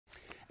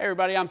Hey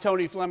everybody, I'm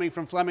Tony Fleming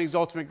from Fleming's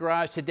Ultimate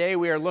Garage. Today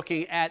we are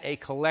looking at a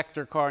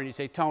collector car, and you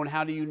say, Tone,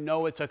 how do you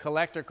know it's a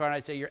collector car? And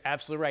I say, you're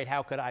absolutely right.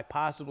 How could I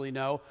possibly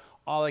know?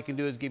 All I can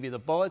do is give you the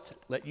bullets,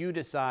 let you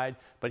decide,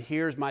 but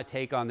here's my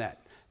take on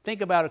that. Think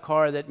about a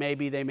car that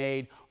maybe they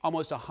made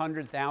almost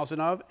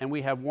 100,000 of, and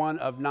we have one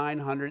of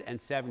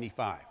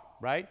 975,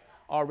 right?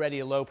 Already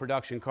a low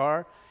production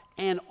car,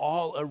 and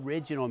all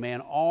original, man,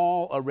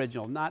 all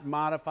original, not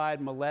modified,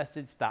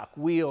 molested, stock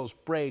wheels,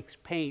 brakes,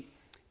 paint,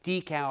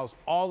 decals,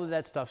 all of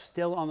that stuff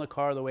still on the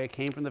car the way it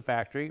came from the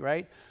factory,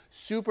 right?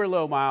 Super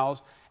low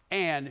miles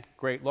and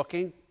great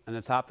looking, and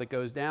the top that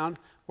goes down.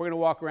 We're going to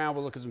walk around,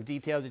 we'll look at some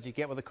details that you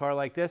get with a car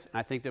like this, and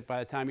I think that by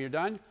the time you're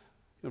done,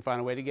 you'll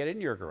find a way to get it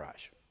in your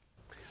garage.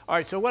 All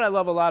right, so what I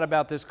love a lot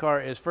about this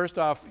car is, first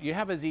off, you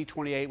have a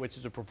Z28, which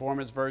is a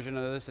performance version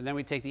of this, and then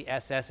we take the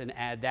SS and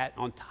add that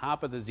on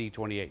top of the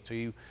Z28.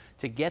 So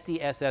to get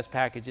the SS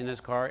package in this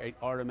car, it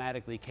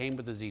automatically came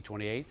with the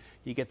Z28.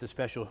 You get the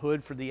special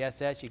hood for the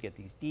SS, you get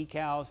these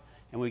decals,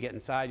 and when we get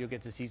inside, you'll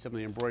get to see some of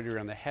the embroidery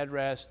on the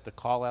headrest, the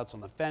call-outs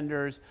on the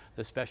fenders,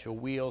 the special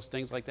wheels,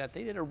 things like that.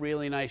 They did a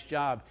really nice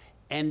job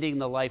ending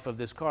the life of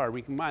this car.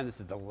 We can mind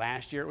this is the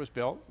last year it was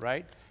built,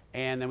 right?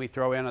 And then we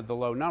throw in the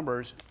low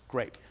numbers,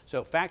 great.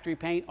 So factory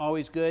paint,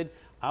 always good.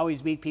 I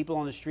always meet people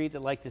on the street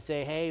that like to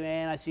say, hey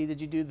man, I see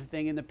that you do the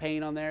thing in the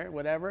paint on there,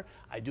 whatever.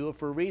 I do it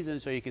for a reason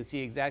so you can see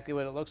exactly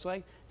what it looks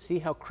like. See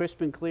how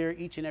crisp and clear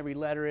each and every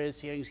letter is.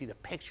 See how you can see the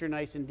picture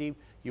nice and deep.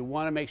 You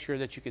want to make sure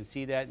that you can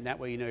see that, and that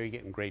way you know you're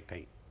getting great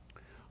paint.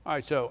 All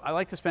right, so I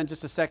like to spend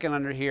just a second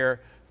under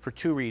here for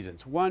two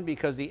reasons. One,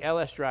 because the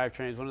LS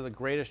drivetrain is one of the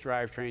greatest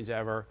drivetrains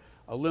ever.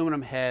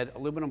 Aluminum head,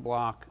 aluminum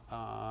block,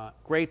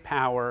 great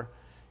power,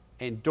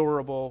 and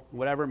durable,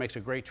 whatever, makes a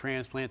great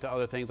transplant to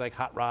other things like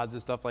hot rods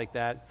and stuff like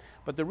that.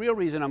 But the real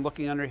reason I'm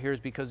looking under here is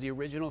because the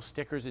original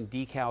stickers and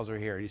decals are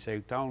here. And you say,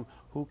 Tone,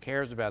 who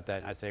cares about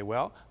that? And I say,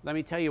 well, let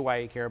me tell you why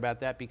you care about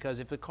that, because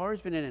if the car's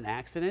been in an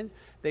accident,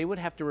 they would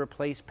have to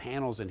replace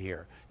panels in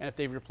here. And if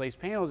they've replaced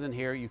panels in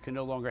here, you can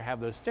no longer have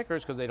those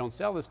stickers because they don't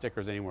sell the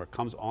stickers anymore. It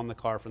comes on the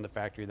car from the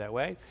factory that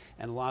way.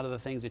 And a lot of the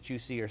things that you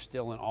see are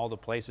still in all the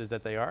places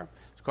that they are.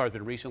 This car's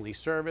been recently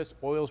serviced,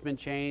 oil's been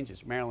changed,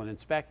 it's Maryland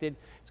inspected,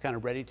 it's kind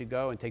of ready to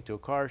go and take to a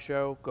car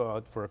show, go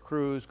out for a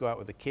cruise, go out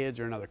with the kids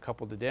or another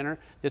couple to dinner.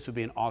 This would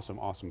be an awesome,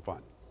 awesome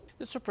fun.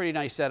 This is a pretty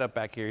nice setup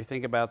back here. You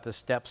think about the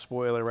step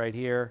spoiler right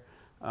here,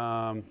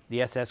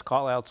 the SS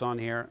callouts on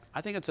here.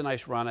 I think it's a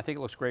nice run. I think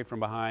it looks great from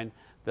behind.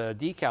 The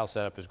decal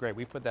setup is great.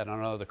 We put that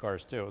on other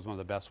cars too. It was one of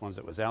the best ones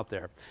that was out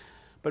there.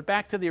 But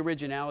back to the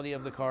originality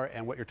of the car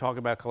and what you're talking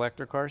about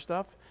collector car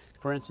stuff.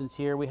 For instance,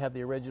 here we have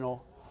the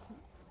original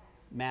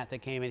mat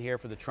that came in here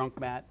for the trunk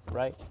mat,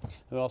 right?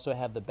 We also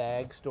have the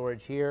bag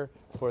storage here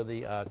for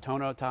the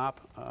tonneau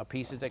top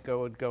pieces that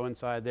go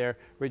inside there.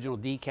 Original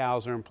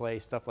decals are in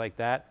place, stuff like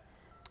that.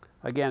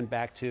 Again,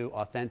 back to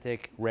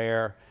authentic,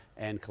 rare,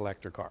 and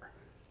collector car.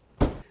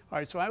 All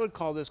right, so I would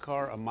call this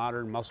car a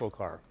modern muscle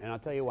car, and I'll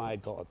tell you why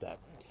I'd call it that.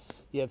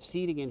 You have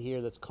seating in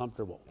here that's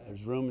comfortable.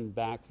 There's room in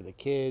back for the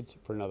kids,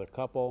 for another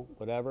couple,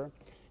 whatever.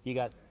 You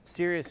got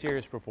serious,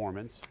 serious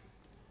performance,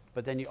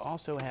 but then you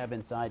also have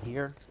inside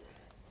here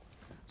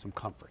some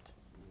comfort,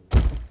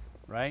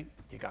 right?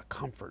 You got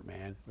comfort,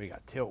 man. We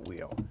got tilt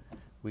wheel,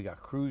 we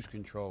got cruise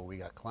control, we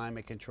got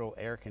climate control,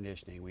 air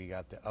conditioning, we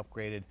got the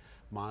upgraded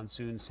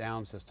monsoon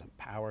sound system,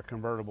 power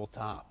convertible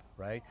top,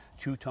 right?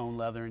 Two-tone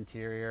leather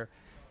interior,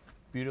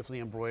 beautifully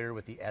embroidered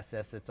with the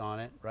SS that's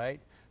on it, right?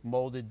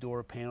 Molded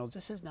door panels.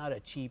 This is not a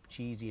cheap,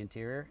 cheesy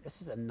interior.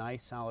 This is a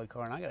nice, solid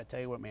car, and I gotta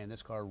tell you what, man,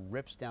 this car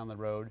rips down the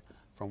road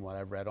from what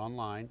I've read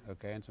online,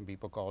 okay, and some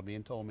people called me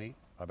and told me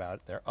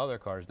about their other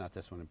cars, not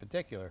this one in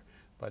particular,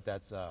 but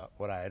that's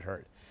what I had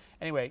heard.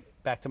 Anyway,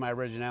 back to my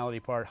originality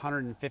part,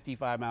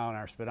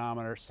 155-mile-an-hour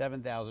speedometer,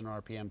 7,000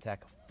 RPM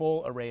tech,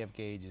 full array of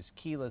gauges,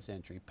 keyless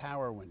entry,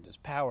 power windows,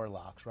 power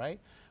locks, right?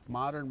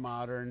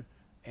 Modern,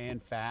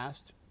 and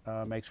fast,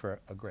 makes for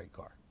a great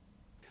car.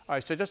 All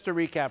right, so just to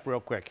recap real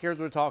quick, here's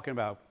what we're talking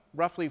about.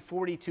 Roughly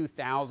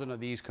 42,000 of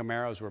these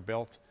Camaros were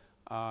built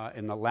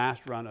in the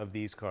last run of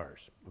these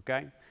cars,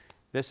 okay?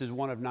 This is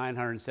one of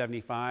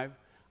 975.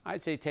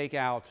 I'd say take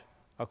out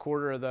a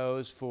quarter of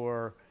those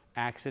for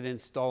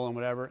accidents, stolen,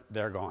 whatever,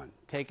 they're gone.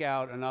 Take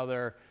out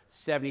another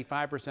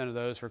 75% of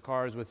those for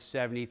cars with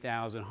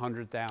 70,000,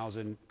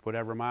 100,000,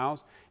 whatever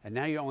miles, and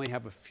now you only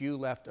have a few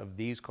left of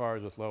these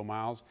cars with low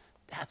miles.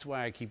 That's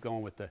why I keep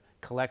going with the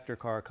collector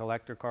car,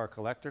 collector car,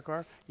 collector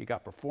car. You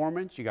got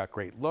performance, you got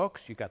great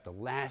looks, you got the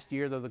last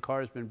year that the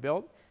car has been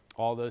built.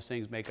 All those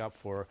things make up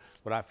for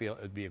what I feel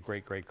would be a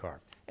great, great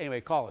car.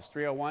 Anyway, call us,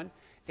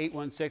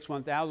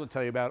 301-816-1000. I'll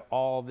tell you about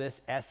all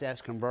this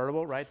SS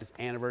convertible, right? This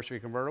anniversary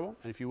convertible.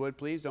 And if you would,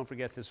 please don't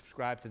forget to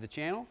subscribe to the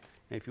channel.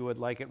 And if you would,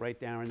 like it right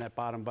down in that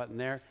bottom button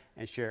there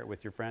and share it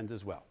with your friends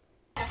as well.